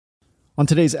On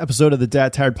today's episode of the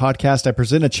Dad Tired Podcast, I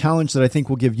present a challenge that I think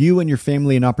will give you and your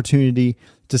family an opportunity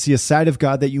to see a side of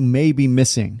God that you may be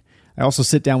missing. I also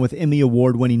sit down with Emmy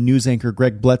Award-winning news anchor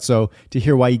Greg Bledsoe to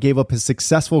hear why he gave up his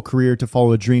successful career to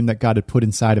follow a dream that God had put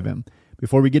inside of him.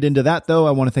 Before we get into that, though,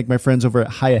 I want to thank my friends over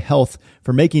at Hiya Health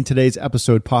for making today's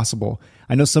episode possible.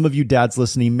 I know some of you dads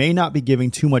listening may not be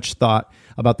giving too much thought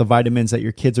about the vitamins that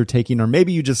your kids are taking, or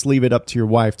maybe you just leave it up to your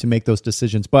wife to make those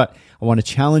decisions, but I want to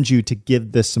challenge you to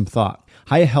give this some thought.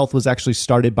 Hiya Health was actually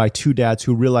started by two dads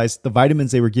who realized the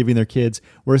vitamins they were giving their kids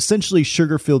were essentially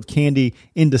sugar-filled candy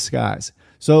in disguise.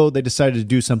 So they decided to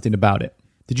do something about it.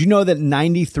 Did you know that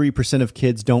 93% of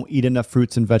kids don't eat enough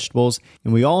fruits and vegetables?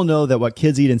 And we all know that what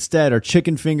kids eat instead are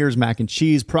chicken fingers, mac and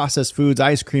cheese, processed foods,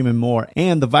 ice cream, and more.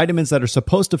 And the vitamins that are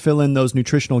supposed to fill in those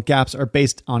nutritional gaps are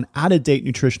based on out-of-date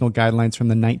nutritional guidelines from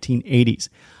the 1980s.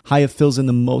 Hiya fills in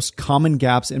the most common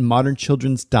gaps in modern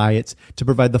children's diets to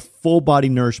provide the full body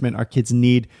nourishment our kids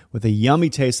need with a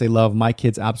yummy taste they love. My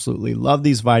kids absolutely love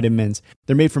these vitamins.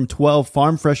 They're made from 12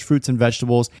 farm fresh fruits and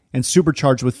vegetables and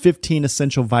supercharged with 15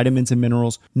 essential vitamins and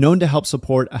minerals known to help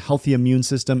support a healthy immune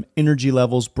system, energy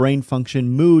levels, brain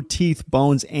function, mood, teeth,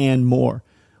 bones, and more.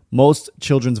 Most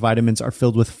children's vitamins are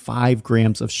filled with 5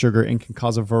 grams of sugar and can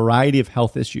cause a variety of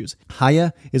health issues.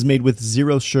 Hiya is made with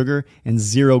 0 sugar and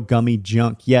 0 gummy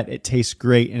junk, yet it tastes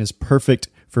great and is perfect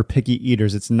for picky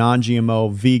eaters. It's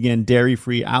non-GMO, vegan,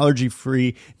 dairy-free,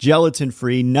 allergy-free,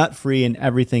 gelatin-free, nut-free, and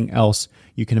everything else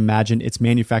you can imagine. It's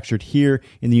manufactured here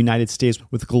in the United States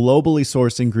with globally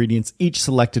sourced ingredients, each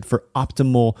selected for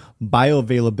optimal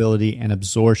bioavailability and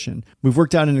absorption. We've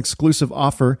worked out an exclusive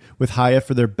offer with Hiya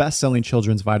for their best-selling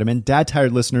children's vitamin. Dad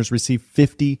Tired listeners receive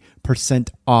 50%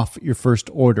 off your first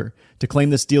order. To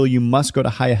claim this deal, you must go to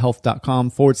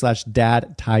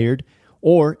hiyahealth.com/dadtired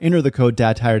or enter the code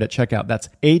DADTIRED at checkout. That's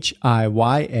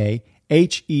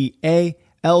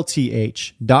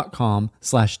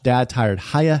HIYAHEALTH.com/dadtired,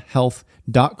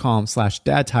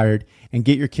 hiyahealth.com/dadtired, and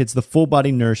get your kids the full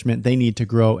body nourishment they need to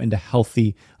grow into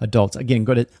healthy adults. Again,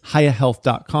 go to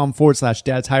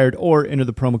hiyahealth.com/dadtired or enter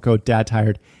the promo code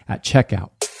DADTIRED at checkout.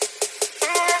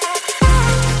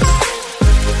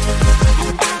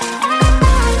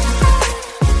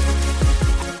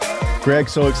 Greg,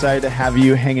 so excited to have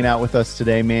you hanging out with us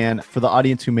today, man. For the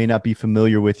audience who may not be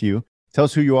familiar with you, tell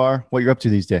us who you are, what you're up to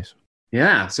these days.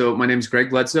 Yeah, so my name is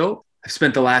Greg Bledsoe. I've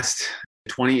spent the last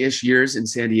 20-ish years in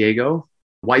San Diego.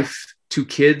 Wife, 2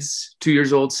 kids, 2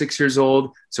 years old, 6 years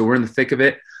old. So we're in the thick of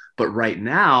it. But right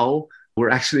now,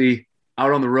 we're actually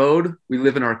out on the road. We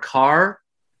live in our car,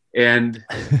 and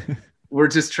we're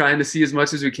just trying to see as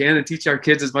much as we can and teach our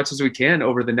kids as much as we can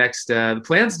over the next, the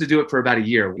plan's to do it for about a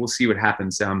year. We'll see what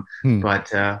happens.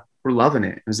 But we're loving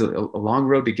it. It was a long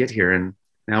road to get here. And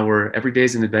now every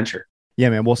day's an adventure. Yeah,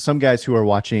 man. Well, some guys who are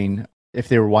watching, if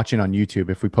they were watching on YouTube,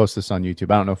 if we post this on YouTube,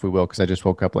 I don't know if we will, because I just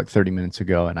woke up like 30 minutes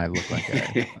ago and I look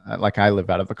like I live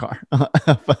out of a car. but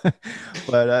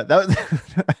that was,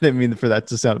 I didn't mean for that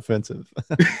to sound offensive.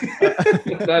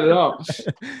 Not at all.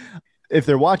 If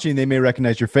they're watching, they may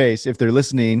recognize your face. If they're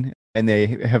listening and they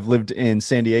have lived in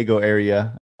San Diego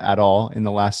area at all in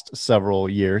the last several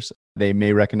years, they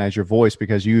may recognize your voice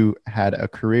because you had a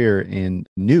career in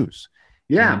news.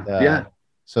 Yeah. Yeah.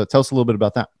 So tell us a little bit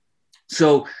about that.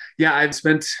 So, yeah, I've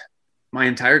spent my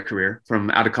entire career from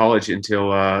out of college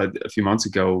until a few months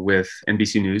ago with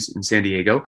NBC News in San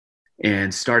Diego,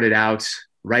 and started out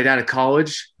right out of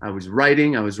college. I was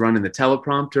writing, I was running the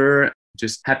teleprompter,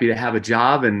 just happy to have a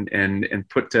job and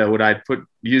put what I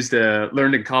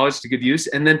learned in college to good use.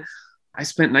 And then I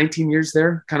spent 19 years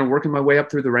there, kind of working my way up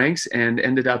through the ranks, and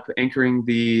ended up anchoring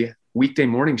the weekday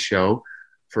morning show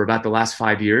for about the last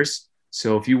 5 years.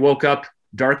 So if you woke up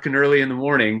dark and early in the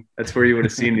morning, that's where you would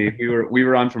have seen me. We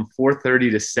were on from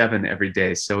 4:30 to 7 every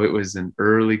day. So it was an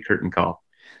early curtain call.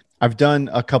 I've done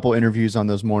a couple interviews on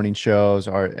those morning shows,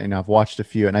 and I've watched a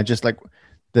few, and I just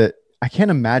I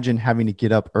can't imagine having to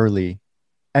get up early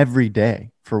every day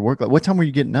for work. Like, what time were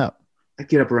you getting up? I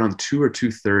get up around 2 or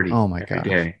 2:30. Oh my God.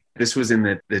 Day. This was in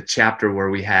the chapter where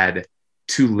we had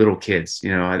 2 little kids.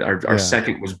 You know, our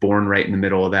second was born right in the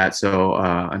middle of that. So,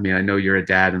 I mean, I know you're a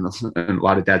dad and a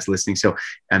lot of dads listening. So,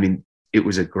 I mean, it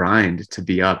was a grind to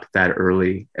be up that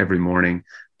early every morning,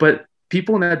 but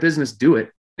people in that business do it.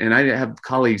 And I have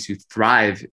colleagues who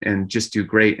thrive and just do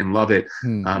great and love it.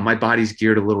 My body's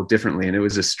geared a little differently, and it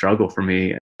was a struggle for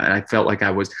me. And I felt like I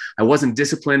wasn't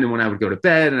disciplined. And when I would go to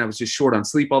bed, and I was just short on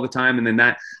sleep all the time, and then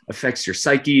that affects your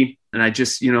psyche. And I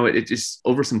just, it just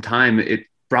over some time, it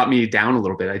brought me down a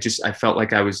little bit. I felt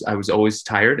like I was always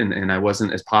tired, and I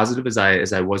wasn't as positive as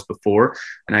I was before.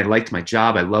 And I liked my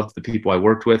job. I loved the people I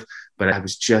worked with, but I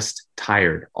was just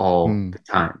tired all the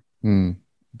time.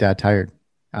 Dad tired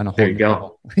on a There whole you new go.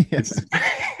 level.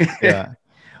 Yeah. Yeah.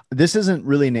 This isn't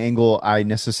really an angle I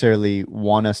necessarily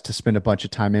want us to spend a bunch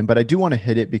of time in, but I do want to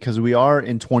hit it because we are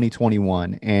in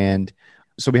 2021. And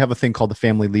so we have a thing called the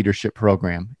Family Leadership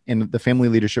Program. In the Family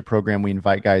Leadership Program, we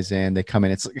invite guys in, they come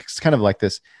in. It's kind of like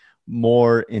this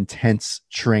more intense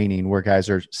training where guys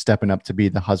are stepping up to be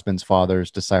the husbands, fathers,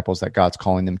 disciples that God's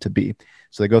calling them to be.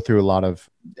 So they go through a lot of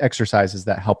exercises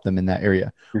that help them in that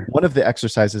area. One of the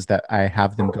exercises that I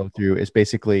have them go through is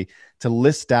basically to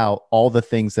list out all the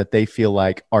things that they feel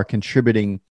like are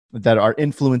contributing, that are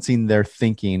influencing their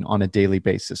thinking on a daily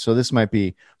basis. So this might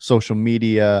be social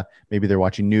media, maybe they're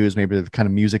watching news, maybe the kind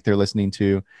of music they're listening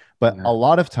to. But a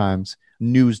lot of times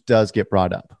news does get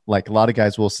brought up. Like a lot of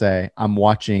guys will say, I'm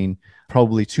watching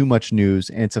probably too much news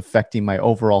and it's affecting my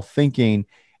overall thinking,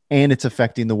 and it's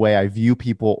affecting the way I view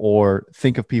people or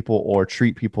think of people or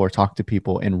treat people or talk to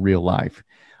people in real life.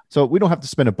 So we don't have to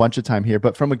spend a bunch of time here,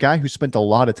 but from a guy who spent a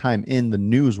lot of time in the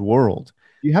news world,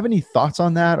 do you have any thoughts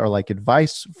on that, or like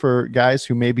advice for guys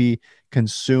who may be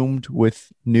consumed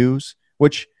with news?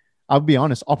 Which I'll be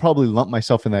honest, I'll probably lump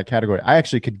myself in that category. I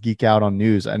actually could geek out on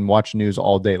news and watch news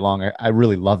all day long. I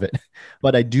really love it.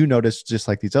 But I do notice, just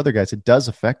like these other guys, it does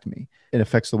affect me. It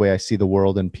affects the way I see the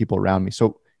world and people around me.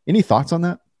 So any thoughts on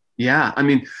that? Yeah. I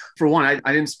mean, for one,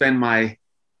 I didn't spend my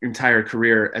entire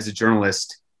career as a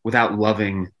journalist without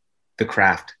loving the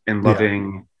craft and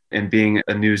loving and being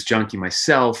a news junkie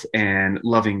myself and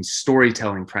loving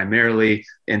storytelling primarily.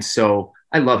 And so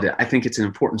I loved it. I think it's an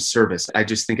important service. I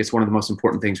just think it's one of the most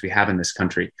important things we have in this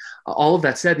country. All of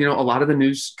that said, a lot of the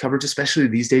news coverage, especially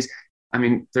these days, I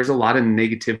mean, there's a lot of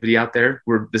negativity out there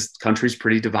where this country's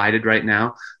pretty divided right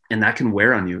now. And that can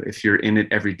wear on you if you're in it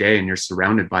every day and you're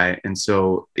surrounded by it. And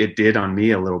so it did on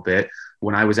me a little bit.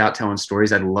 When I was out telling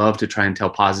stories, I'd love to try and tell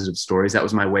positive stories. That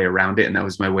was my way around it. And that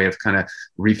was my way of kind of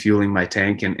refueling my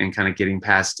tank and kind of getting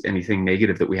past anything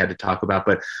negative that we had to talk about.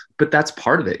 But that's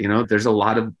part of it. There's a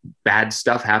lot of bad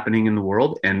stuff happening in the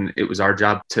world. And it was our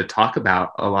job to talk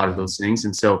about a lot of those things.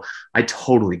 And so I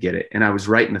totally get it. And I was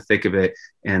right in the thick of it.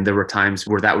 And there were times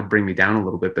where that would bring me down a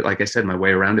little bit. But like I said, my way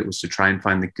around it was to try and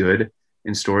find the good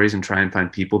in stories and try and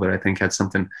find people that I think had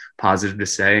something positive to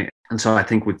say. And so I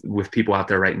think with people out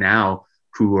there right now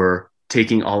who are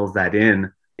taking all of that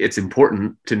in, it's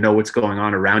important to know what's going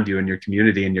on around you in your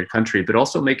community and your country, but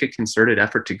also make a concerted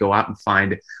effort to go out and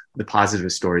find the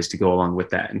positive stories to go along with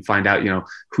that and find out,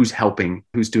 who's helping,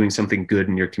 who's doing something good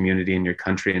in your community and your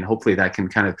country. And hopefully that can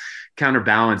kind of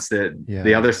counterbalance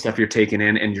the other stuff you're taking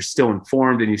in, and you're still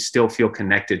informed and you still feel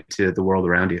connected to the world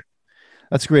around you.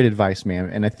 That's great advice, man.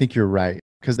 And I think you're right,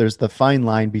 because there's the fine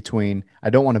line between, I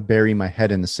don't want to bury my head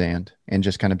in the sand and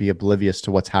just kind of be oblivious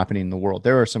to what's happening in the world.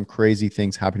 There are some crazy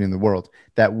things happening in the world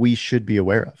that we should be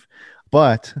aware of.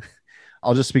 But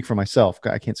I'll just speak for myself.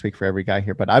 I can't speak for every guy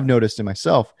here, but I've noticed in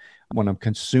myself, when I'm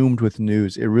consumed with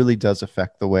news, it really does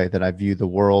affect the way that I view the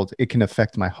world. It can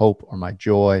affect my hope or my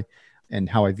joy and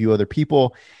how I view other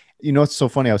people. It's so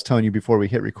funny. I was telling you before we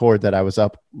hit record that I was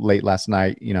up late last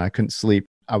night. I couldn't sleep.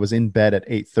 I was in bed at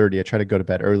 8:30. I tried to go to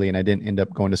bed early and I didn't end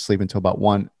up going to sleep until about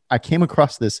 1. I came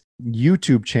across this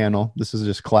YouTube channel. This is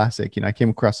just classic. I came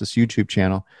across this YouTube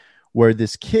channel where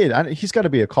this kid, he's got to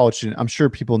be a college student. I'm sure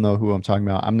people know who I'm talking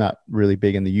about. I'm not really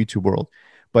big in the YouTube world,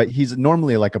 but he's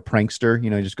normally like a prankster. He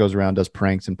just goes around, does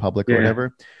pranks in public or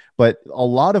whatever. But a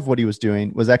lot of what he was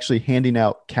doing was actually handing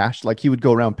out cash. Like he would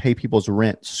go around, pay people's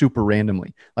rent super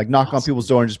randomly, like knock on people's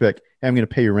door and just be like, hey, I'm going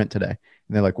to pay your rent today. And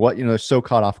they're like, what? They're so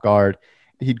caught off guard.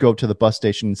 He'd go up to the bus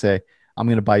station and say, I'm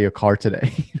going to buy you a car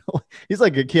today. He's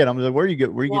like a kid. I'm like, where are you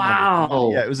getting money?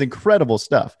 Yeah, it was incredible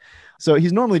stuff. So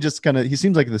he's normally just he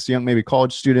seems like this young, maybe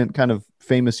college student, kind of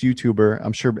famous YouTuber.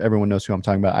 I'm sure everyone knows who I'm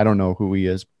talking about. I don't know who he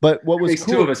is, but what was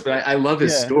cool, two of us, but I love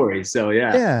his story. So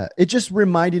yeah, it just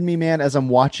reminded me, man, as I'm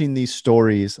watching these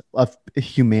stories of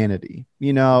humanity,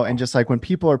 and just like when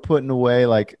people are putting away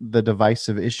like the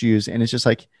divisive issues, and it's just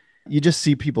like, you just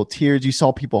see people tears. You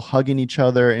saw people hugging each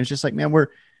other. And it's just like, man, we're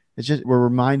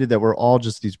reminded that we're all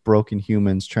just these broken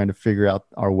humans trying to figure out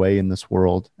our way in this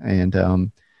world.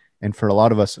 And for a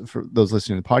lot of us, for those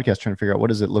listening to the podcast, trying to figure out what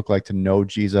does it look like to know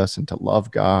Jesus and to love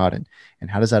God,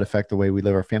 and how does that affect the way we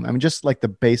live our family? I mean, just like the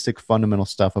basic fundamental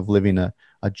stuff of living a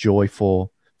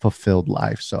joyful, fulfilled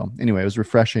life. So anyway, it was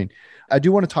refreshing. I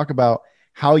do want to talk about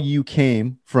how you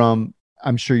came from,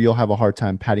 I'm sure you'll have a hard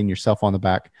time patting yourself on the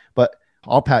back, but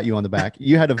I'll pat you on the back.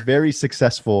 You had a very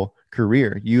successful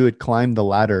career. You had climbed the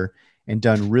ladder and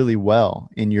done really well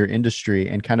in your industry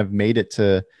and kind of made it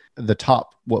to the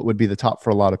top, what would be the top for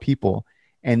a lot of people.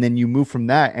 And then you moved from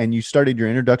that and you started your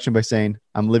introduction by saying,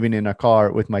 I'm living in a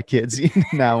car with my kids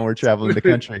now we're traveling the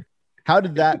country. How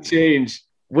did that change?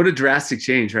 What a drastic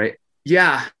change, right?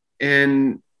 Yeah.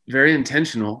 And very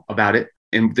intentional about it.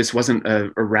 And this wasn't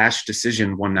a rash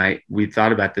decision one night. We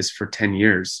thought about this for 10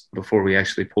 years before we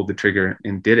actually pulled the trigger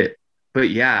and did it. But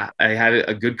yeah, I had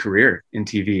a good career in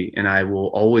TV and I will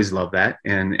always love that.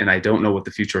 And I don't know what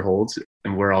the future holds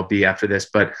and where I'll be after this.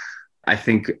 But I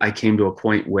think I came to a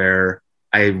point where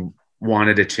I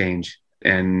wanted a change.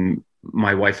 And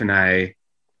my wife and I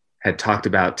had talked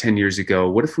about 10 years ago,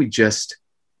 what if we just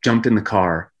jumped in the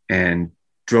car and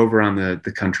drove around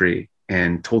the country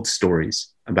and told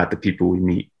stories about the people we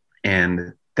meet?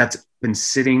 And that's been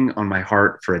sitting on my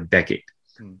heart for a decade.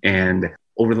 And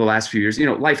over the last few years,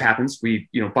 life happens. We,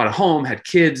 bought a home, had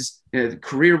kids, the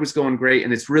career was going great.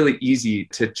 And it's really easy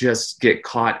to just get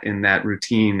caught in that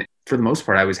routine. For the most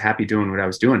part, I was happy doing what I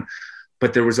was doing,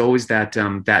 but there was always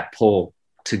that pull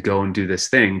to go and do this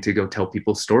thing, to go tell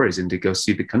people stories and to go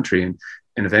see the country. And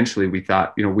eventually we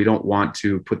thought, we don't want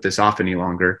to put this off any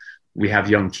longer. We have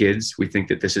young kids. We think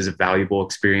that this is a valuable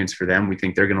experience for them. We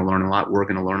think they're going to learn a lot. We're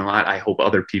going to learn a lot. I hope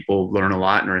other people learn a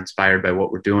lot and are inspired by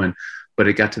what we're doing. But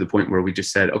it got to the point where we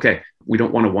just said, okay, we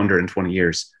don't want to wonder in 20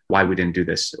 years why we didn't do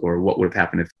this or what would have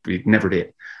happened if we never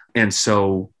did. And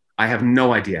so I have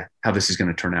no idea how this is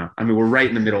going to turn out. I mean, we're right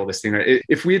in the middle of this thing. Right?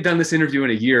 If we had done this interview in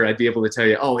a year, I'd be able to tell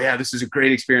you, oh yeah, this is a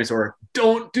great experience, or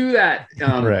don't do that.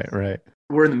 Right.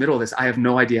 We're in the middle of this. I have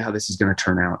no idea how this is going to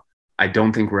turn out. I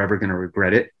don't think we're ever going to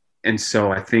regret it. And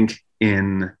so I think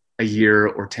in a year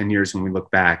or 10 years, when we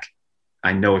look back,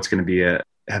 I know it's going to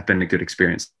have been a good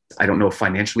experience. I don't know if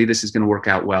financially this is going to work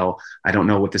out well. I don't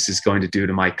know what this is going to do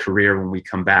to my career when we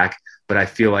come back, but I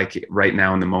feel like right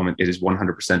now in the moment, it is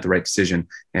 100% the right decision.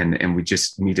 And we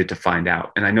just needed to find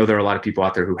out. And I know there are a lot of people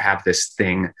out there who have this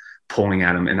thing pulling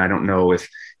at them. And I don't know if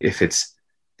it's,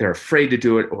 they're afraid to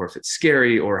do it or if it's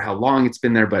scary or how long it's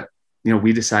been there, but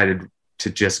we decided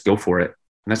to just go for it.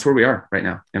 And that's where we are right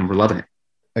now. And we're loving it.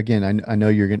 Again, I know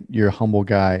you're a humble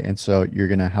guy. And so you're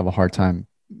going to have a hard time,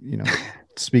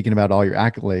 speaking about all your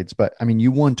accolades, but I mean,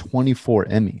 you won 24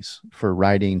 Emmys for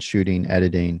writing, shooting,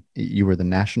 editing. You were the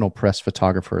National Press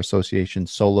Photographer Association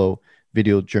Solo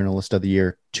Video Journalist of the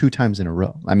Year 2 times in a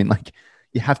row. I mean, like,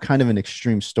 you have kind of an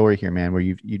extreme story here, man, where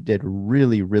you did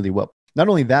really, really well. Not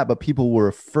only that, but people were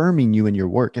affirming you in your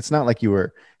work. It's not like you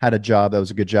had a job that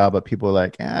was a good job, but people were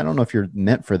like, I don't know if you're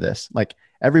meant for this. Like,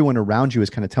 everyone around you is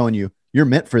kind of telling you, you're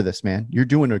meant for this, man. You're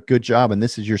doing a good job and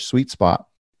this is your sweet spot.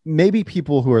 Maybe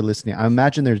people who are listening, I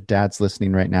imagine there's dads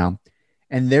listening right now,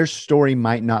 and their story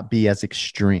might not be as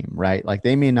extreme, right? Like,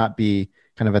 they may not be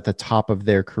kind of at the top of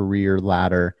their career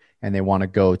ladder and they want to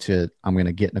go to, I'm going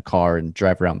to get in a car and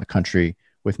drive around the country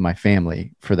with my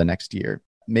family for the next year.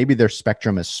 Maybe their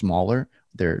spectrum is smaller.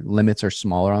 Their limits are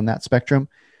smaller on that spectrum,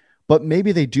 but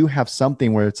maybe they do have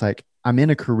something where it's like, I'm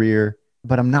in a career,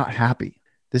 but I'm not happy.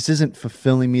 This isn't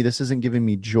fulfilling me. This isn't giving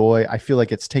me joy. I feel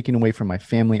like it's taking away from my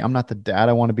family. I'm not the dad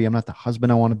I want to be. I'm not the husband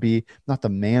I want to be. I'm not the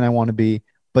man I want to be.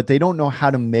 But they don't know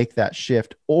how to make that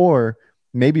shift. Or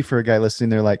maybe for a guy listening,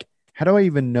 they're like, how do I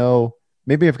even know?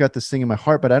 Maybe I've got this thing in my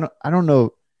heart, but I don't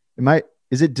know.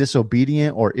 Is it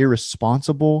disobedient or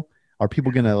irresponsible? Are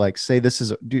people going to like say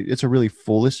it's a really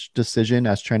foolish decision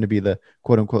as trying to be the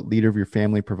quote unquote leader of your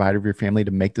family, provider of your family,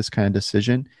 to make this kind of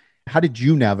decision? How did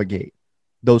you navigate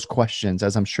those questions,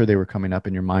 as I'm sure they were coming up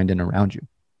in your mind and around you?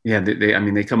 Yeah,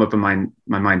 they come up in my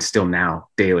mind still now,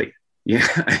 daily. Yeah,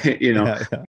 yeah.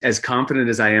 As confident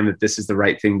as I am that this is the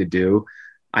right thing to do,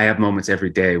 I have moments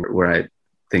every day where I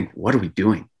think, what are we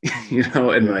doing?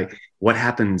 And like, what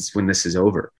happens when this is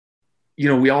over?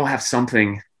 We all have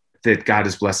something that God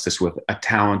has blessed us with, a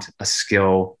talent, a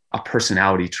skill, a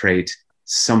personality trait,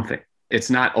 something. It's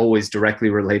not always directly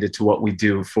related to what we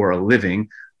do for a living,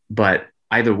 but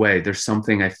either way, there's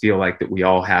something I feel like that we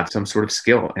all have some sort of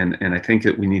skill. And I think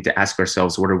that we need to ask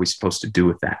ourselves, what are we supposed to do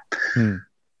with that?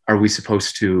 Are we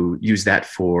supposed to use that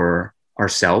for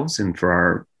ourselves and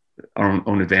for our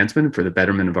own advancement and for the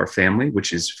betterment of our family,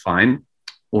 which is fine?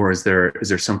 Or is there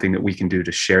something that we can do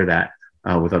to share that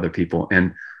with other people?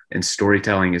 And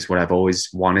storytelling is what I've always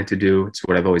wanted to do. It's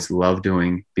what I've always loved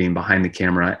doing, being behind the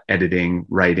camera, editing,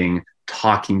 writing,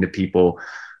 talking to people.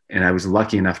 And I was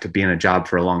lucky enough to be in a job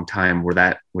for a long time where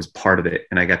that was part of it.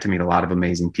 And I got to meet a lot of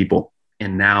amazing people.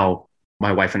 And now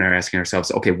my wife and I are asking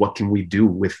ourselves, okay, what can we do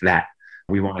with that?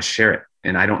 We want to share it.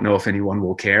 And I don't know if anyone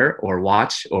will care or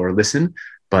watch or listen,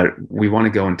 but we want to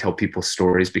go and tell people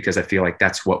stories because I feel like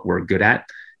that's what we're good at.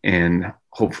 And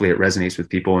hopefully it resonates with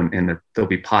people and there'll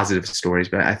be positive stories.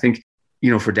 But I think,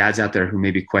 for dads out there who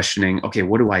may be questioning, okay,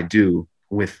 what do I do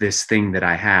with this thing that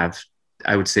I have?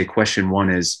 I would say question one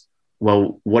is,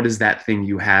 well, what is that thing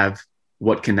you have?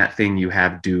 What can that thing you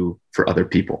have do for other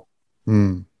people?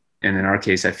 Mm. And in our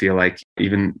case, I feel like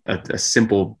even a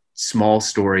simple, small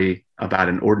story about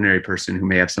an ordinary person who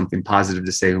may have something positive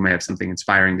to say, who may have something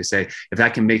inspiring to say, if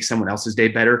that can make someone else's day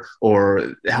better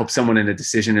or help someone in a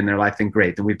decision in their life, then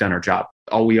great, then we've done our job.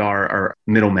 All we are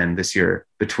middlemen this year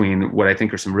between what I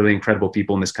think are some really incredible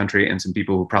people in this country and some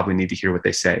people who probably need to hear what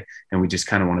they say. And we just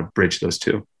kind of want to bridge those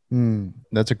two.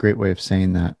 That's a great way of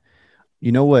saying that.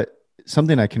 You know what?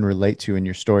 Something I can relate to in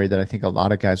your story that I think a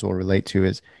lot of guys will relate to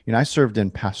is, I served in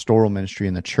pastoral ministry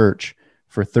in the church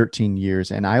for 13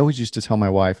 years. And I always used to tell my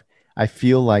wife, I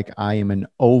feel like I am an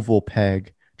oval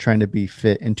peg trying to be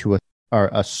fit into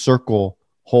a circle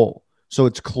hole. So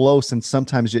it's close. And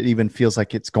sometimes it even feels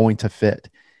like it's going to fit.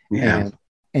 Yeah.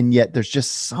 And yet there's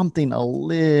just something a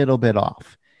little bit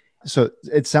off. So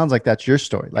it sounds like that's your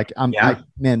story. Like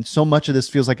man, so much of this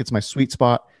feels like it's my sweet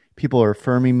spot. People are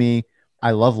affirming me.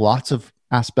 I love lots of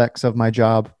aspects of my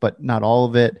job, but not all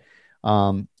of it.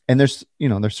 And there's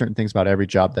certain things about every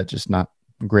job that just not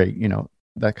great,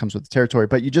 that comes with the territory,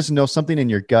 but you just know something in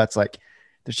your guts, like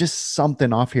there's just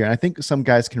something off here. And I think some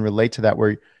guys can relate to that,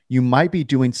 where you might be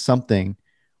doing something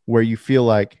where you feel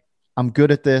like I'm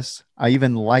good at this. I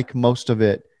even like most of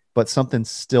it, but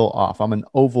something's still off. I'm an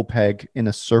oval peg in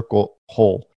a circle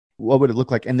hole. What would it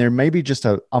look like? And there may be just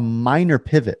a minor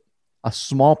pivot, a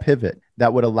small pivot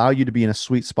that would allow you to be in a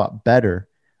sweet spot better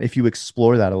if you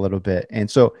explore that a little bit. And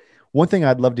so one thing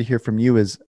I'd love to hear from you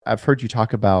is, I've heard you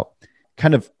talk about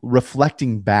kind of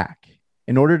reflecting back.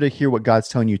 In order to hear what God's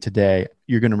telling you today,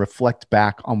 you're going to reflect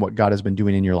back on what God has been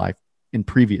doing in your life in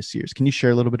previous years. Can you share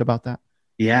a little bit about that?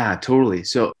 Yeah, totally.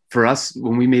 So for us,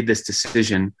 when we made this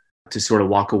decision to sort of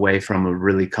walk away from a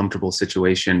really comfortable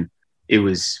situation, it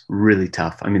was really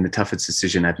tough. I mean, the toughest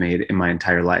decision I've made in my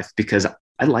entire life, because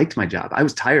I liked my job. I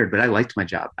was tired, but I liked my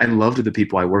job. I loved the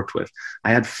people I worked with.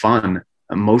 I had fun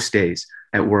most days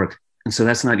at work. And so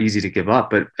that's not easy to give up.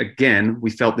 But again,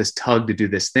 we felt this tug to do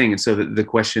this thing. And so the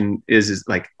question is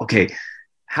like, okay,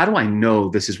 how do I know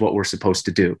this is what we're supposed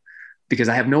to do? Because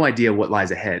I have no idea what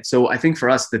lies ahead. So I think for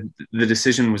us, the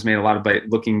decision was made a lot by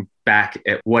looking back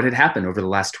at what had happened over the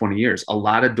last 20 years. A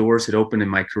lot of doors had opened in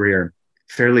my career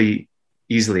fairly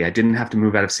easily. I didn't have to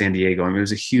move out of San Diego. I mean, it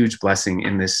was a huge blessing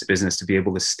in this business to be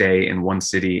able to stay in one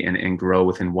city and grow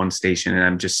within one station. And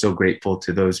I'm just so grateful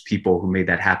to those people who made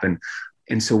that happen.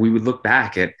 And so we would look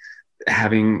back at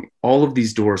having all of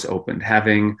these doors opened,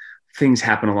 having things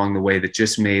happen along the way that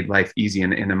just made life easy.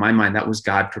 And in my mind, that was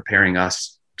God preparing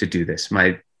us to do this.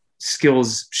 My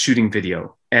skills, shooting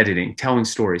video, editing, telling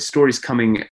stories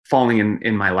falling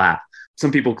in my lap.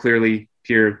 Some people clearly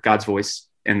hear God's voice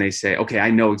and they say, okay,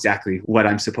 I know exactly what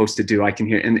I'm supposed to do. I can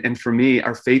hear. And for me,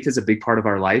 our faith is a big part of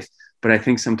our life. But I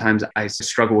think sometimes I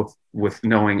struggle with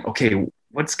knowing, okay,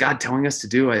 what's God telling us to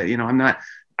do?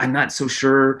 I'm not so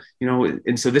sure,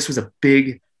 and so this was a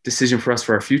big decision for us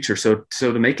for our future. So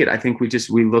to make it, I think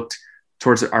we looked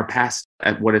towards our past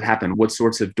at what had happened, what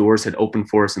sorts of doors had opened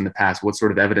for us in the past, what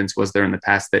sort of evidence was there in the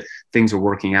past that things were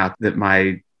working out, that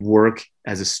my work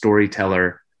as a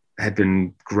storyteller had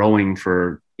been growing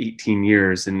for 18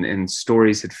 years and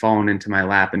stories had fallen into my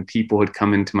lap and people had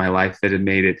come into my life that had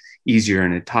made it easier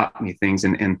and had taught me things.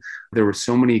 And there were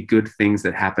so many good things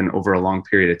that happened over a long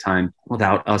period of time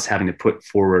without us having to put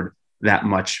forward that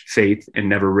much faith and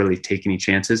never really take any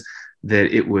chances,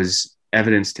 that it was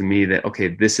evidence to me that, okay,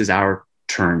 this is our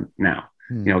turn now.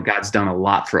 God's done a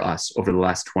lot for us over the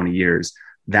last 20 years.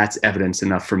 That's evidence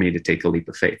enough for me to take a leap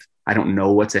of faith. I don't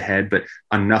know what's ahead, but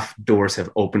enough doors have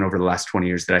opened over the last 20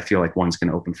 years that I feel like one's going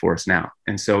to open for us now.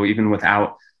 And so even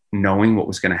without knowing what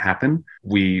was going to happen,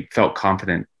 we felt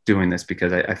confident doing this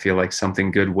because I feel like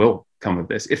something good will come of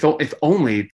this. If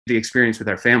only the experience with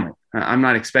our family. I'm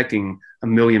not expecting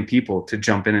 1 million people to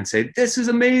jump in and say, this is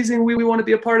amazing. We want to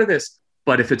be a part of this.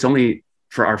 But if it's only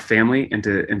for our family and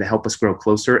to help us grow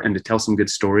closer and to tell some good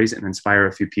stories and inspire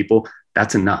a few people,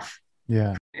 that's enough.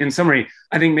 Yeah. In summary,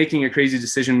 I think making a crazy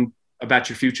decision about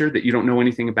your future that you don't know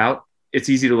anything about, it's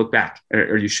easy to look back,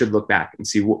 or you should look back and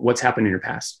see what's happened in your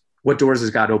past. What doors has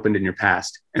God opened in your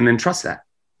past? And then trust that.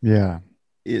 Yeah.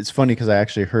 It's funny because I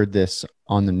actually heard this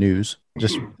on the news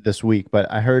just this week, but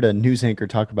I heard a news anchor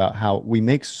talk about how we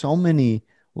make so many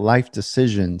life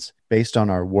decisions based on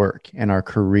our work and our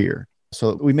career.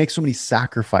 So we make so many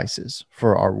sacrifices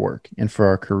for our work and for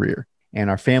our career. And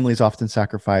our families often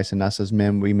sacrifice, and us as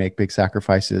men, we make big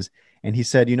sacrifices. And he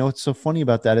said, what's so funny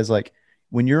about that is like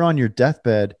when you're on your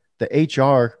deathbed, the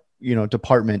HR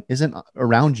department isn't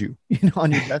around you,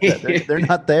 on your deathbed. They're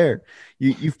not there.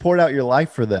 You've poured out your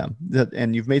life for them,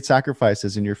 and you've made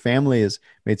sacrifices, and your family has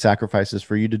made sacrifices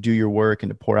for you to do your work and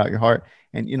to pour out your heart.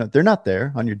 And, they're not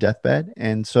there on your deathbed.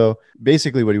 And so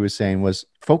basically what he was saying was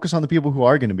focus on the people who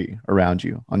are going to be around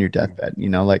you on your deathbed.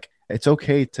 Like it's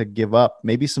okay to give up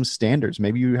maybe some standards.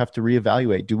 Maybe you have to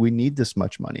reevaluate. Do we need this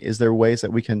much money? Is there ways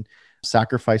that we can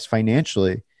sacrifice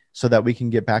financially so that we can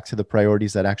get back to the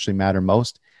priorities that actually matter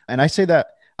most? And I say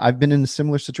that I've been in a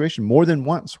similar situation more than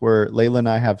once where Layla and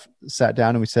I have sat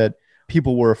down and we said,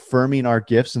 people were affirming our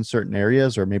gifts in certain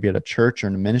areas, or maybe at a church or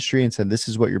in a ministry, and said, this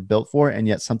is what you're built for. And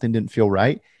yet something didn't feel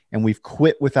right. And we've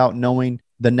quit without knowing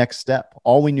the next step.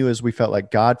 All we knew is we felt like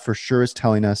God for sure is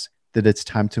telling us that it's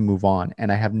time to move on.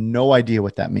 And I have no idea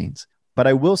what that means. But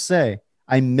I will say,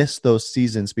 I miss those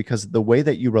seasons because the way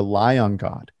that you rely on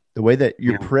God, the way that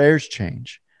your prayers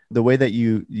change, the way that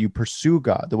you pursue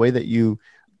God, the way that you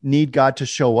need God to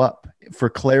show up for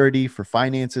clarity, for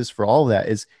finances, for all of that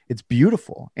it's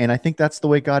beautiful. And I think that's the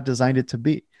way God designed it to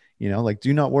be,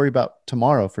 do not worry about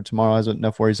tomorrow, for tomorrow has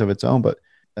enough worries of its own, but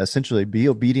essentially be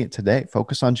obedient today,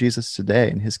 focus on Jesus today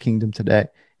and his kingdom today,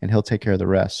 and he'll take care of the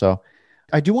rest. So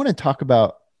I do want to talk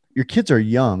about, your kids are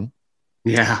young.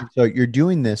 Yeah. So you're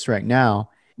doing this right now.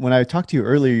 When I talked to you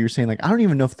earlier, you're saying I don't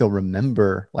even know if they'll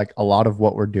remember a lot of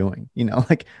what we're doing,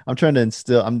 I'm trying to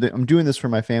instill, I'm doing this for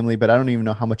my family, but I don't even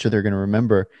know how much they're going to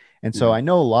remember. And so I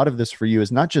know a lot of this for you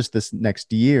is not just this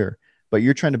next year, but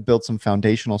you're trying to build some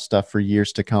foundational stuff for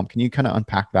years to come. Can you kind of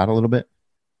unpack that a little bit?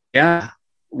 Yeah.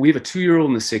 We have a 2-year-old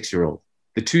and a 6-year-old.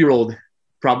 The 2-year-old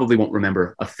probably won't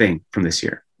remember a thing from this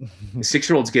year. The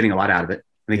 6-year-old's getting a lot out of it.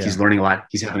 I think he's learning a lot.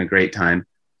 He's having a great time.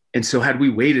 And so had we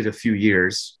waited a few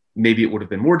years, maybe it would have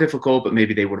been more difficult, but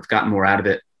maybe they would have gotten more out of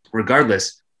it.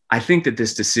 Regardless, I think that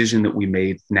this decision that we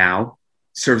made now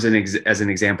serves as an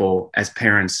example as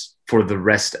parents for the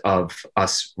rest of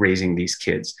us raising these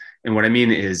kids. And what I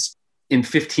mean is, in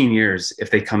 15 years, if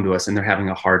they come to us and they're having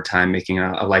a hard time making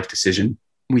a life decision,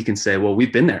 we can say, well,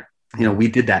 we've been there. We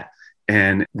did that.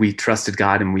 And we trusted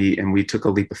God, and we took a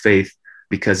leap of faith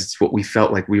because it's what we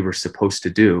felt like we were supposed to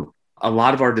do. A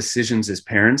lot of our decisions as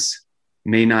parents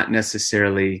may not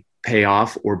necessarily pay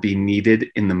off or be needed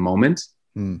in the moment,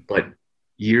 but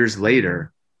years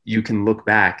later, you can look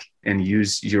back and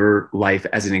use your life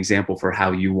as an example for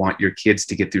how you want your kids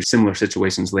to get through similar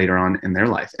situations later on in their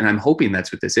life. And I'm hoping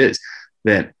that's what this is,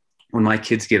 that when my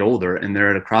kids get older and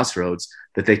they're at a crossroads,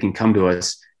 that they can come to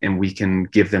us and we can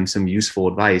give them some useful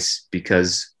advice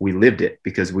because we lived it,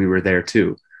 because we were there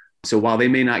too. So while they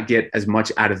may not get as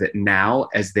much out of it now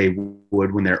as they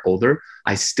would when they're older,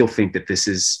 I still think that this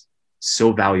is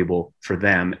so valuable for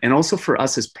them and also for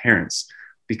us as parents,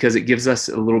 because it gives us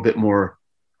a little bit more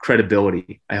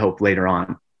credibility, I hope, later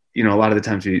on. A lot of the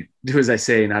times we do as I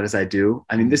say, not as I do.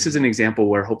 I mean, this is an example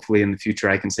where hopefully in the future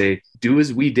I can say, do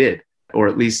as we did, or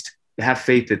at least have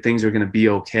faith that things are going to be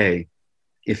okay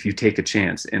if you take a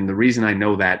chance. And the reason I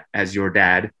know that as your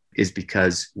dad is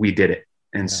because we did it.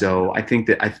 And so I think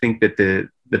that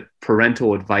the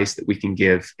parental advice that we can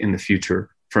give in the future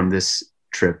from this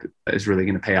trip is really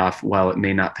going to pay off, while it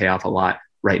may not pay off a lot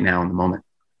right now in the moment.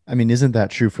 I mean, isn't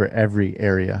that true for every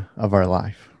area of our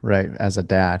life, right? As a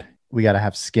dad, we got to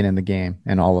have skin in the game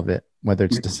and all of it, whether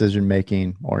it's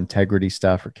decision-making or integrity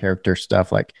stuff or character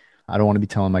stuff. I don't want to be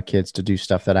telling my kids to do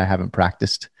stuff that I haven't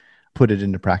practiced, put it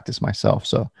into practice myself.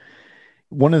 So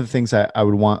one of the things I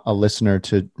would want a listener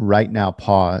to right now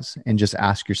pause and just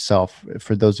ask yourself,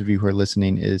 for those of you who are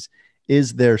listening,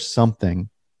 is there something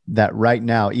that right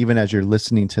now, even as you're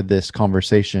listening to this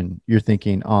conversation, you're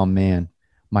thinking, oh man,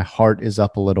 my heart is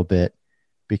up a little bit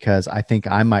because I think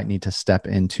I might need to step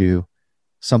into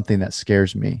something that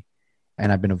scares me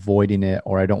and I've been avoiding it,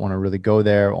 or I don't want to really go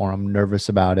there, or I'm nervous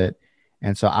about it.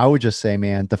 And so I would just say,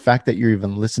 man, the fact that you're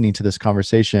even listening to this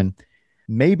conversation,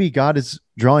 maybe God is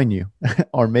drawing you,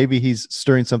 or maybe he's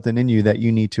stirring something in you that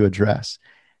you need to address.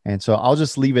 And so I'll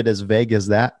just leave it as vague as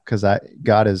that, because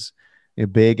God is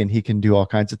big and he can do all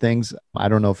kinds of things. I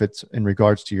don't know if it's in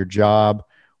regards to your job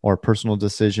or a personal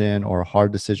decision or a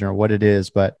hard decision or what it is,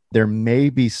 but there may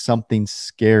be something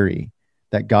scary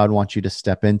that God wants you to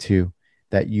step into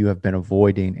that you have been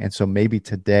avoiding. And so maybe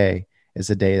today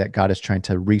is a day that God is trying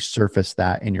to resurface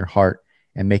that in your heart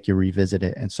and make you revisit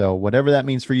it. And so whatever that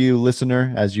means for you,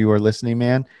 listener, as you are listening,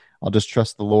 man, I'll just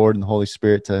trust the Lord and the Holy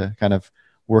Spirit to kind of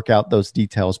work out those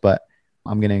details, but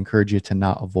I'm going to encourage you to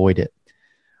not avoid it.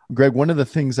 Greg, one of the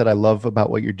things that I love about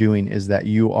what you're doing is that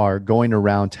you are going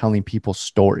around telling people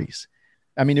stories.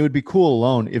 I mean, it would be cool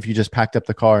alone if you just packed up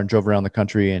the car and drove around the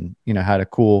country and, had a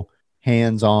cool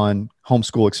hands-on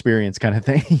homeschool experience kind of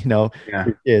thing,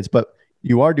 for kids. But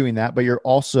You are doing that, but you're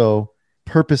also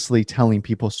purposely telling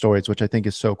people stories, which I think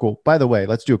is so cool. By the way,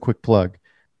 let's do a quick plug.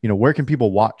 Where can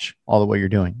people watch all the what you're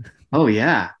doing? Oh,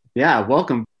 yeah. Yeah.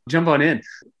 Welcome. Jump on in.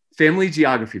 Family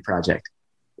Geography Project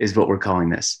is what we're calling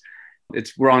this.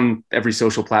 We're on every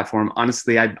social platform.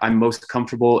 Honestly, I'm most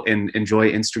comfortable and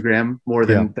enjoy Instagram more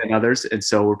than others. And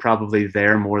so we're probably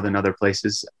there more than other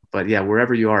places. But yeah,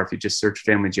 wherever you are, if you just search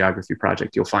Family Geography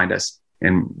Project, you'll find us.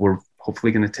 And we're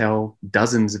hopefully going to tell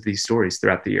dozens of these stories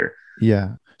throughout the year.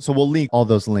 Yeah. So we'll link all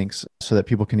those links so that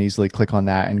people can easily click on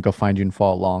that and go find you and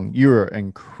follow along. You're an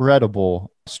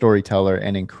incredible storyteller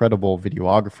and incredible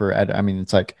videographer. I mean,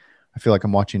 it's like, I feel like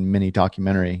I'm watching a mini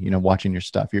documentary, watching your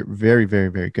stuff. You're very, very,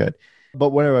 very good. But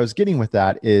what I was getting with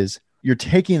that is you're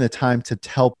taking the time to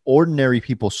tell ordinary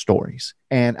people's stories.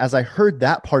 And as I heard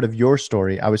that part of your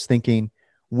story, I was thinking,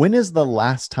 when is the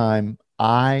last time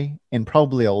I, and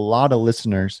probably a lot of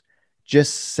listeners,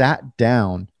 just sat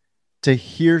down to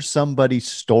hear somebody's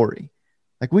story?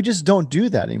 Like, we just don't do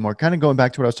that anymore. Kind of going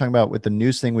back to what I was talking about with the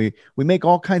news thing, we make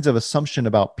all kinds of assumption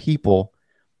about people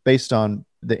based on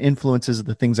the influences of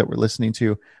the things that we're listening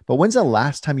to. But when's the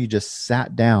last time you just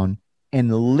sat down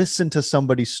and listened to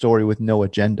somebody's story with no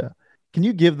agenda? Can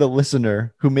you give the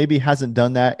listener who maybe hasn't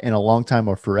done that in a long time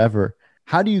or forever,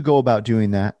 how do you go about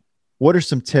doing that? What are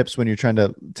some tips when you're trying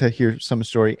to hear some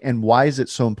story? And why is it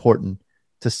so important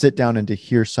to sit down and to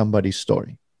hear somebody's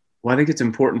story? Well, I think it's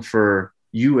important for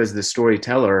you as the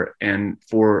storyteller and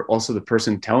for also the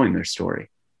person telling their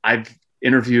story. I've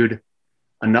interviewed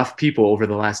enough people over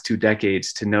the last 2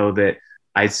 decades to know that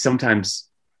I sometimes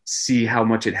see how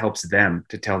much it helps them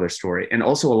to tell their story. And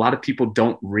also a lot of people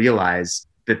don't realize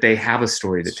that they have a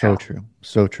story to tell.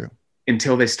 So true.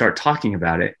 Until they start talking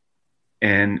about it.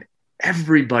 And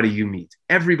everybody you meet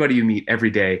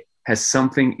every day has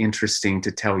something interesting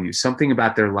to tell you, something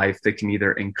about their life that can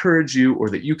either encourage you or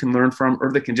that you can learn from,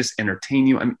 or that can just entertain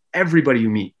you. I mean, everybody you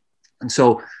meet. And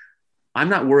so I'm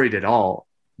not worried at all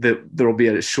that there will be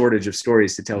a shortage of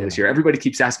stories to tell this year. Everybody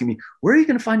keeps asking me, where are you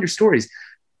going to find your stories?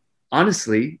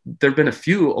 Honestly, there've been a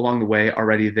few along the way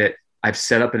already that I've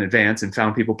set up in advance and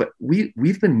found people, but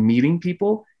we've been meeting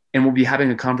people and we'll be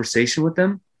having a conversation with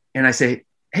them. And I say,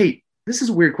 hey, this is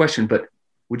a weird question, but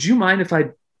would you mind if I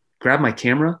grab my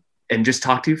camera and just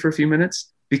talk to you for a few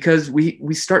minutes? Because we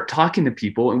start talking to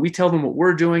people and we tell them what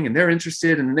we're doing and they're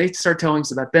interested and they start telling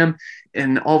us about them.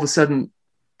 And all of a sudden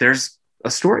there's a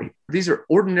story. These are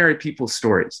ordinary people's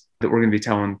stories that we're going to be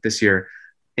telling this year.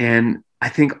 And I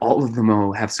think all of them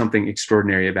will have something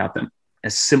extraordinary about them,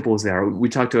 as simple as they are. We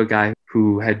talked to a guy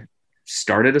who had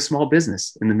started a small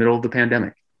business in the middle of the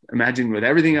pandemic. Imagine with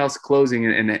everything else closing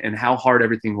and how hard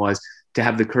everything was, to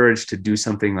have the courage to do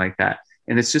something like that.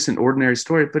 And it's just an ordinary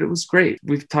story, but it was great.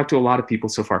 We've talked to a lot of people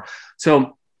so far.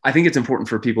 So I think it's important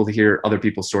for people to hear other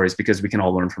people's stories because we can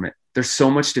all learn from it. There's so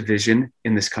much division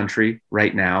in this country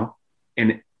right now.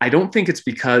 And I don't think it's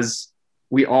because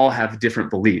we all have different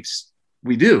beliefs.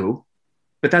 We do,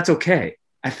 but that's okay.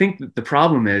 I think that the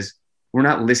problem is we're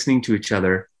not listening to each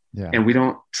other and we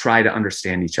don't try to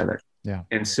understand each other. Yeah.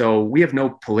 And so we have no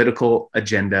political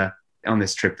agenda on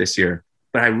this trip this year.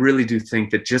 But I really do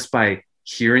think that just by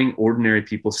hearing ordinary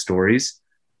people's stories,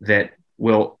 that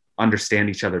we'll understand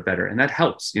each other better. And that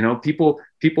helps.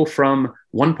 People from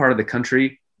one part of the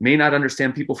country may not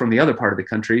understand people from the other part of the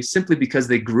country simply because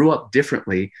they grew up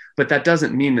differently, but that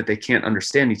doesn't mean that they can't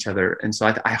understand each other. And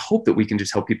so I hope that we can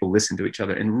just help people listen to each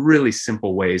other in really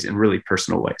simple ways, in really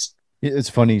personal ways. It's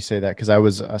funny you say that because I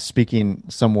was speaking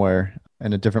somewhere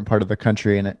in a different part of the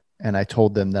country and I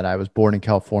told them that I was born in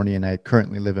California and I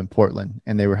currently live in Portland,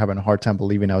 and they were having a hard time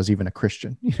believing I was even a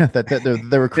Christian. That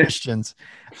there were Christians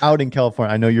out in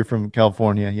California. I know you're from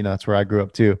California, that's where I grew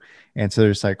up too. And so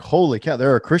they're just like, holy cow,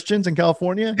 there are Christians in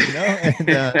California,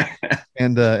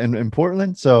 and in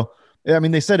Portland. So, I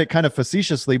mean, they said it kind of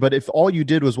facetiously, but if all you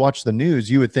did was watch the news,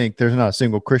 you would think there's not a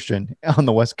single Christian on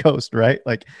the West Coast, right?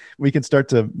 Like, we can start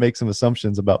to make some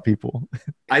assumptions about people.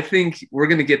 I think we're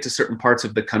going to get to certain parts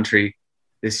of the country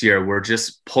this year. We're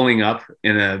just pulling up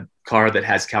in a car that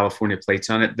has California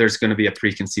plates on it. There's going to be a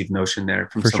preconceived notion there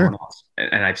from someone else.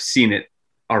 And I've seen it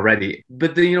already.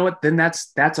 But then, you know what? Then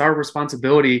that's our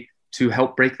responsibility to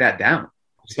help break that down.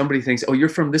 If somebody thinks, oh, you're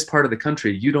from this part of the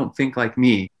country, you don't think like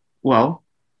me. Well,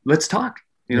 let's talk.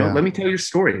 Let me tell your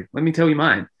story. Let me tell you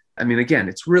mine. I mean, again,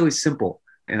 it's really simple.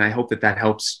 And I hope that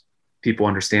helps people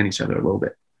understand each other a little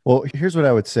bit. Well, here's what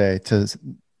I would say to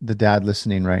the dad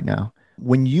listening right now.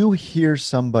 When you hear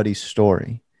somebody's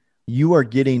story, you are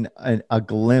getting a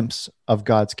glimpse of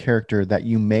God's character that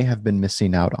you may have been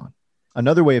missing out on.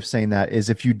 Another way of saying that is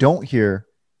if you don't hear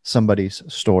somebody's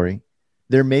story,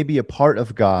 there may be a part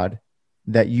of God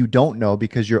that you don't know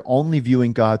because you're only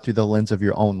viewing God through the lens of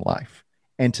your own life.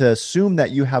 And to assume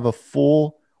that you have a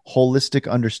full holistic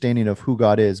understanding of who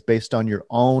God is based on your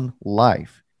own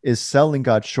life is selling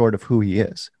God short of who he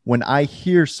is. When I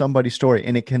hear somebody's story,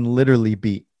 and it can literally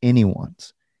be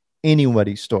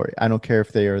anybody's story. I don't care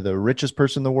if they are the richest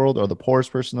person in the world or the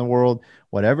poorest person in the world,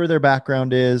 whatever their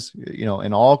background is,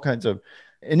 in all kinds of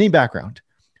any background.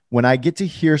 When I get to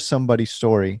hear somebody's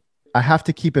story, I have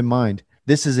to keep in mind,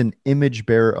 this is an image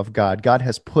bearer of God. God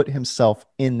has put himself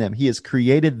in them. He has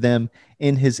created them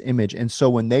in his image. And so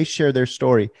when they share their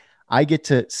story, I get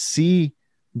to see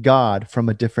God from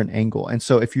a different angle. And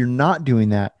so if you're not doing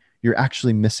that, you're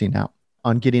actually missing out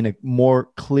on getting a more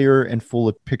clear and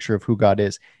full picture of who God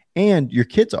is. And your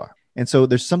kids are. And so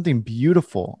there's something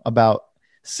beautiful about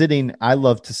sitting. I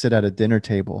love to sit at a dinner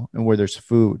table and where there's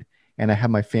food and I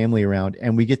have my family around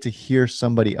and we get to hear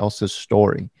somebody else's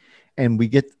story and we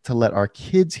get to let our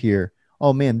kids hear,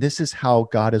 oh man, this is how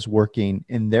God is working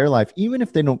in their life. Even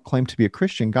if they don't claim to be a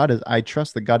Christian, I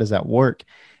trust that God is at work.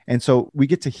 And so we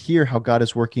get to hear how God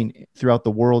is working throughout the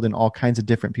world in all kinds of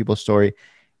different people's story.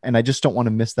 And I just don't want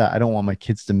to miss that. I don't want my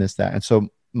kids to miss that. And so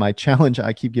my challenge,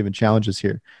 I keep giving challenges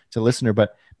here to listener,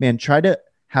 but man, try to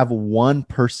have one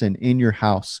person in your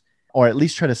house, or at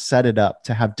least try to set it up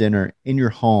to have dinner in your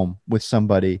home with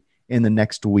somebody in the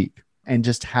next week and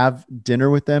just have dinner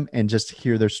with them and just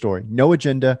hear their story. No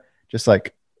agenda, just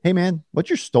like, hey man, what's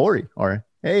your story? Or,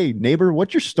 hey neighbor,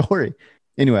 what's your story?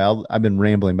 Anyway, I've been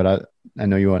rambling, but I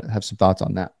know you want to have some thoughts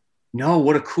on that. No,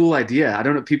 what a cool idea. I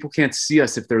don't know. People can't see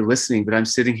us if they're listening, but I'm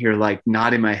sitting here like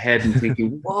nodding my head and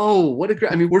thinking, whoa, what a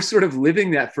great, we're sort of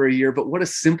living that for a year, but what a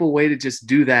simple way to just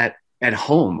do that at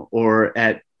home or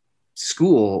at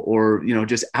school or,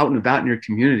 just out and about in your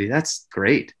community. That's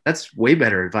great. That's way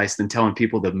better advice than telling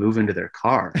people to move into their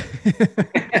car.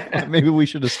 Maybe we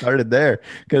should have started there.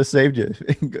 Could have saved you.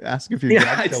 Ask if you're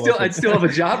I'd still have a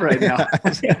job right now.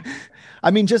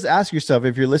 Just ask yourself,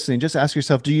 if you're listening, just ask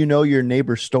yourself, do you know your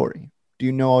neighbor's story? Do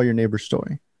you know all your neighbor's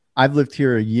story? I've lived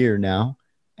here a year now,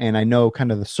 and I know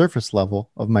kind of the surface level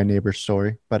of my neighbor's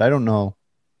story, but I don't know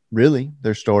really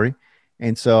their story.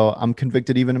 And so I'm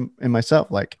convicted even in myself.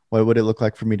 Like, what would it look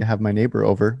like for me to have my neighbor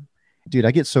over? Dude,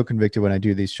 I get so convicted when I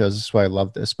do these shows. This is why I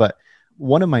love this. But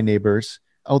one of my neighbors,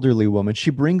 elderly woman, she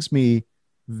brings me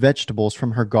vegetables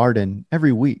from her garden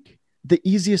every week. The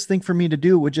easiest thing for me to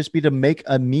do would just be to make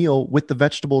a meal with the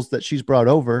vegetables that she's brought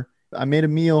over. I made a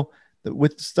meal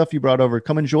with the stuff you brought over.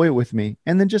 Come enjoy it with me.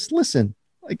 And then just listen.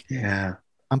 Like, yeah,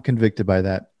 I'm convicted by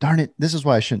that. Darn it. This is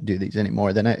why I shouldn't do these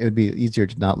anymore. Then it would be easier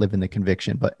to not live in the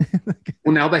conviction. But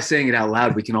well, now by saying it out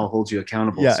loud, we can all hold you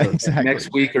accountable. Yeah, so exactly.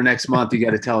 Next week or next month, you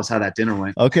got to tell us how that dinner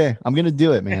went. Okay. I'm going to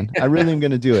do it, man. I really am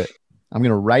going to do it. I'm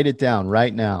going to write it down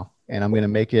right now. And I'm going to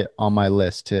make it on my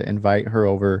list to invite her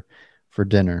over for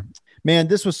dinner. Man,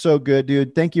 this was so good,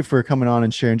 dude. Thank you for coming on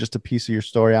and sharing just a piece of your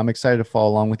story. I'm excited to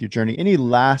follow along with your journey. Any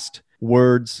last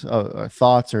words,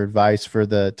 thoughts, or advice for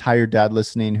the tired dad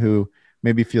listening who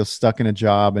maybe feels stuck in a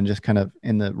job and just kind of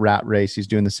in the rat race? He's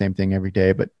doing the same thing every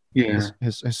day, but his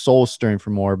soul is stirring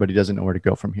for more, but he doesn't know where to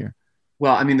go from here.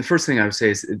 Well, the first thing I would say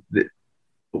is that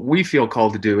what we feel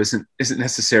called to do isn't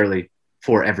necessarily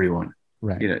for everyone.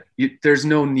 Right. There's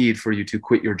no need for you to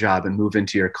quit your job and move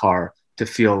into your car to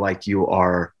feel like you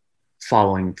are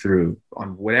following through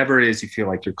on whatever it is you feel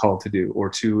like you're called to do or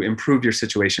to improve your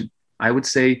situation. I would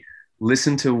say,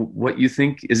 listen to what you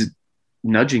think is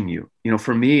nudging you.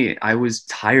 For me, I was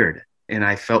tired and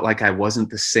I felt like I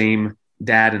wasn't the same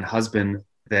dad and husband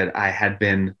that I had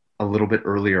been a little bit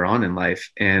earlier on in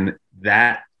life. And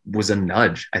that was a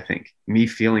nudge. I think me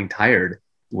feeling tired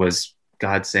was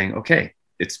God saying, okay,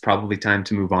 it's probably time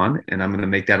to move on. And I'm going to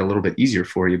make that a little bit easier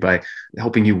for you by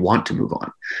helping you want to move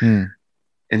on.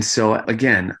 And so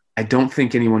again, I don't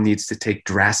think anyone needs to take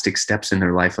drastic steps in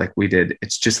their life like we did.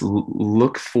 It's just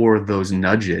look for those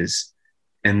nudges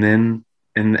and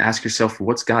ask yourself,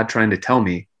 what's God trying to tell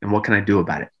me and what can I do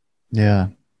about it? Yeah.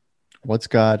 What's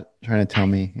God trying to tell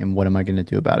me and what am I going to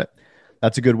do about it?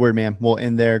 That's a good word, man. We'll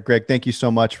end there. Greg, thank you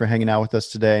so much for hanging out with us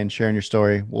today and sharing your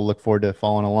story. We'll look forward to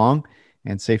following along,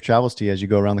 and safe travels to you as you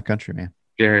go around the country, man.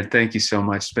 Jerrad, thank you so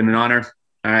much. It's been an honor.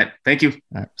 All right. Thank you.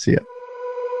 All right. See ya.